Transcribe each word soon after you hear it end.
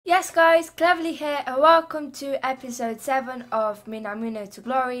Yes guys, Cleverly here and welcome to episode 7 of Minamino to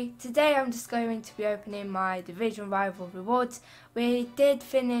Glory. Today I'm just going to be opening my Division Rival rewards. We did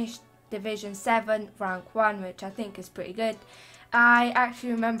finish Division 7 rank 1, which I think is pretty good. I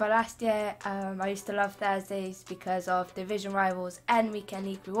actually remember last year I used to love Thursdays because of Division Rivals and Weekend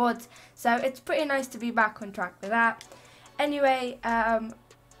League rewards. So it's pretty nice to be back on track with that. Anyway,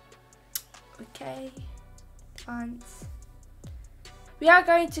 okay, advance. We are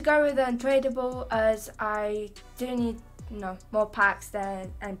going to go with the untradeable as I do need, more packs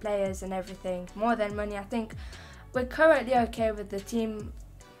and players and everything, more than money. I think we're currently okay with the team.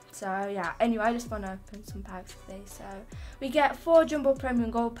 So yeah, anyway, I just want to open some packs today. So we get 4 Jumbo Premium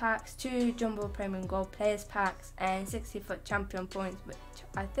Gold packs, 2 Jumbo Premium Gold Players packs, and 60-foot champion points, which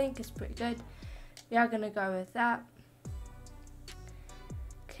I think is pretty good. We are going to go with that.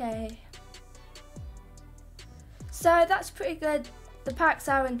 Okay. So that's pretty good. The packs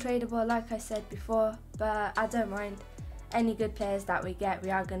are untradeable, like I said before, but I don't mind. Any good players that we get,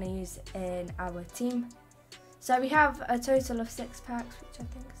 we are going to use in our team. So we have a total of 6 packs, which I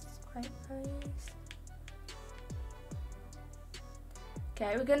think is quite nice.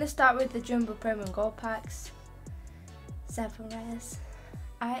 Okay, we're going to start with the Jumbo Premium Gold packs. 7 rares.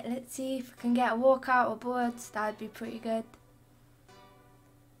 Alright, let's see if we can get a walkout or boards. That'd be pretty good.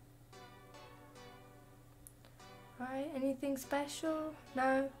 Right, anything special?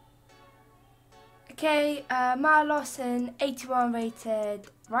 No. Okay, Marlosson, 81 rated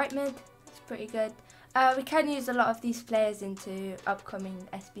right mid. That's pretty good. We can use a lot of these players into upcoming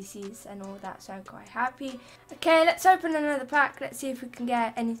SBCs and all that, so I'm quite happy. Okay, let's open another pack. Let's see if we can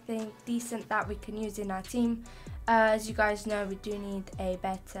get anything decent that we can use in our team. As you guys know, we do need a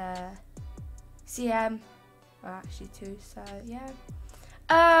better CM. Well, actually 2, so yeah.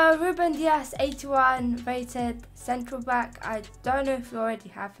 Ruben Diaz, 81 rated central back. I don't know if we already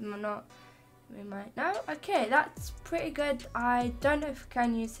have him or not. We might. No? Okay, that's pretty good. I don't know if we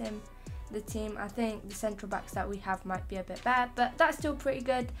can use him in the team. I think the central backs that we have might be a bit bad, but that's still pretty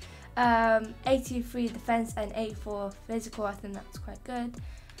good. 83 defense and 84 physical. I think that's quite good.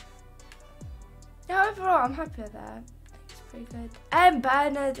 Yeah, overall, I'm happy with that. I think it's pretty good. And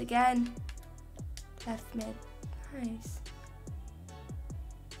Bernard again. Left mid. Nice.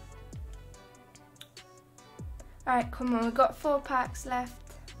 Alright, come on, we've got 4 packs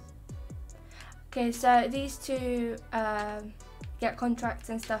left. Okay, so these 2 get contracts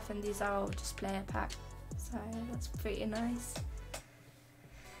and stuff, and these are all just player packs. So that's pretty nice.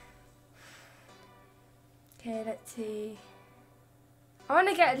 Okay, let's see. I want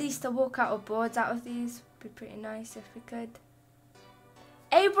to get at least a walkout or boards out of these. Would be pretty nice if we could.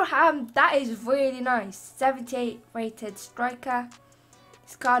 Abraham, that is really nice. 78 rated striker.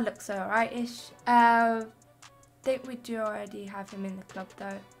 This card looks alright-ish. I think we do already have him in the club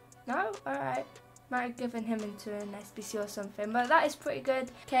though. No? Alright. Might have given him into an SBC or something, but that is pretty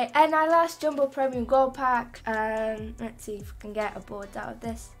good. Okay, and our last Jumbo Premium Gold pack. Let's see if we can get a board out of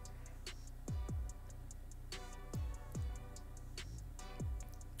this.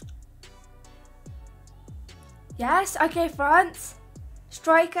 Yes, okay, France.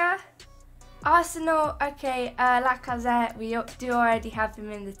 Striker. Arsenal, okay, Lacazette, we do already have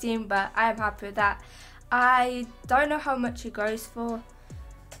him in the team, but I am happy with that. I don't know how much he goes for.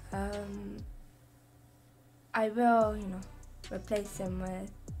 I will, replace him with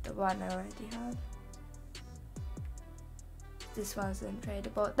the one I already have. This one's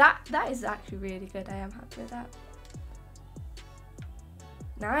untradeable. That is actually really good. I am happy with that.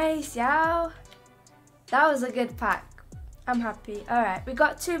 Nice, yeah. That was a good pack. I'm happy. Alright, we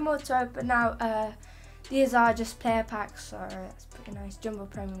got 2 more to open now. These are just player packs, so that's pretty nice. Jumbo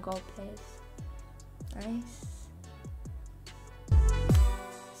Premium Gold players. Nice.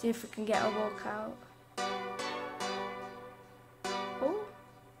 See if we can get a walkout.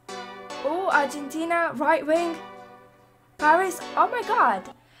 Oh, Argentina, right wing. Paris, oh my god.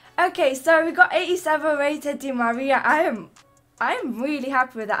 Okay, so we got 87 rated Di Maria. I am really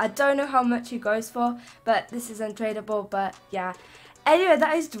happy with that. I don't know how much he goes for, but this is untradeable, but yeah. Anyway,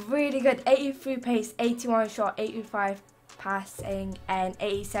 that is really good. 83 pace, 81 shot, 85 passing, and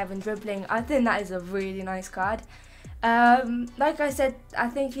 87 dribbling. I think that is a really nice card. Like I said, I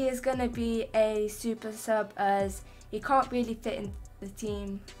think he is going to be a super sub as he can't really fit in the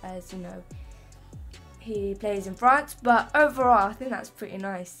team as, he plays in France. But overall, I think that's pretty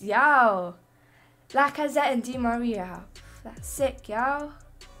nice. Yow! Lacazette and Di Maria. That's sick, yow.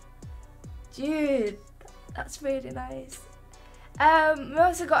 Dude, that's really nice. We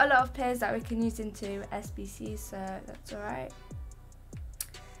also got a lot of players that we can use into SBC, so that's alright.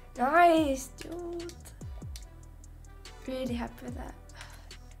 Nice, dude. Really happy with that.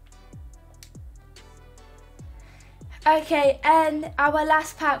 Okay, and our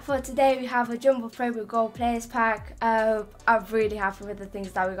last pack for today, we have a Jumbo Pro with Gold Players pack. I'm really happy with the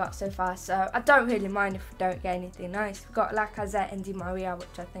things that we got so far, so I don't really mind if we don't get anything nice. We got Lacazette and Di Maria,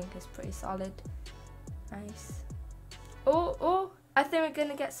 which I think is pretty solid. Nice. Oh, I think we're going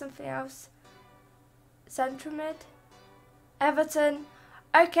to get something else. Central mid. Everton.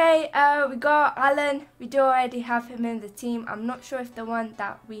 Okay, we got Alan. We do already have him in the team. I'm not sure if the one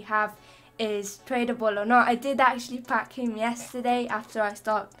that we have is tradable or not. I did actually pack him yesterday after I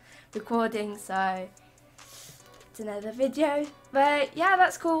stopped recording, so it's another video. But yeah,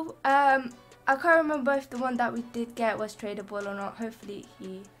 that's cool. I can't remember if the one that we did get was tradable or not. Hopefully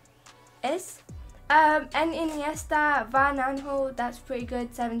he is. And Iniesta, Van Aanholt, that's pretty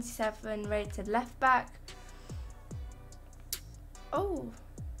good. 77 rated left back. Oh,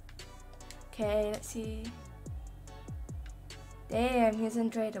 okay, let's see. Damn, he's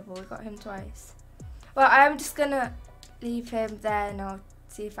untradeable. We got him twice. Well, I'm just gonna leave him there and I'll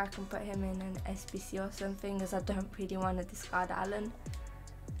see if I can put him in an SBC or something, because I don't really want to discard Alan.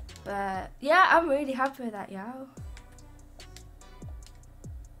 But yeah, I'm really happy with that, yo.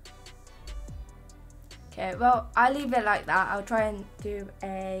 Okay, well, I'll leave it like that. I'll try and do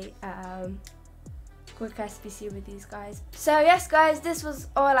a quick SBC with these guys. So yes guys, this was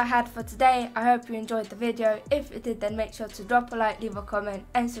all I had for today. I hope you enjoyed the video. If you did, then make sure to drop a like, leave a comment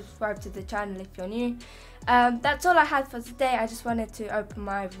and subscribe to the channel if you're new. That's all I had for today. I just wanted to open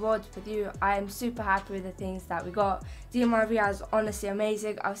my rewards with you. I am super happy with the things that we got. Di Maria is honestly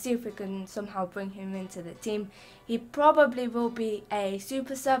amazing. I'll see if we can somehow bring him into the team. He probably will be a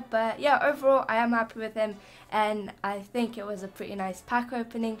super sub, but yeah, overall I am happy with him and I think it was a pretty nice pack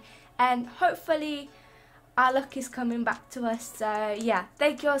opening, and hopefully our luck is coming back to us. So yeah,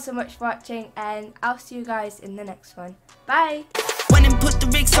 thank you all so much for watching and I'll see you guys in the next one. Bye! Went and put the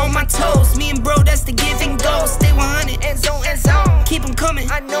rigs on my toes. Me and bro, that's the give and go. Stay 100 and zone. Keep them coming.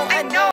 I know.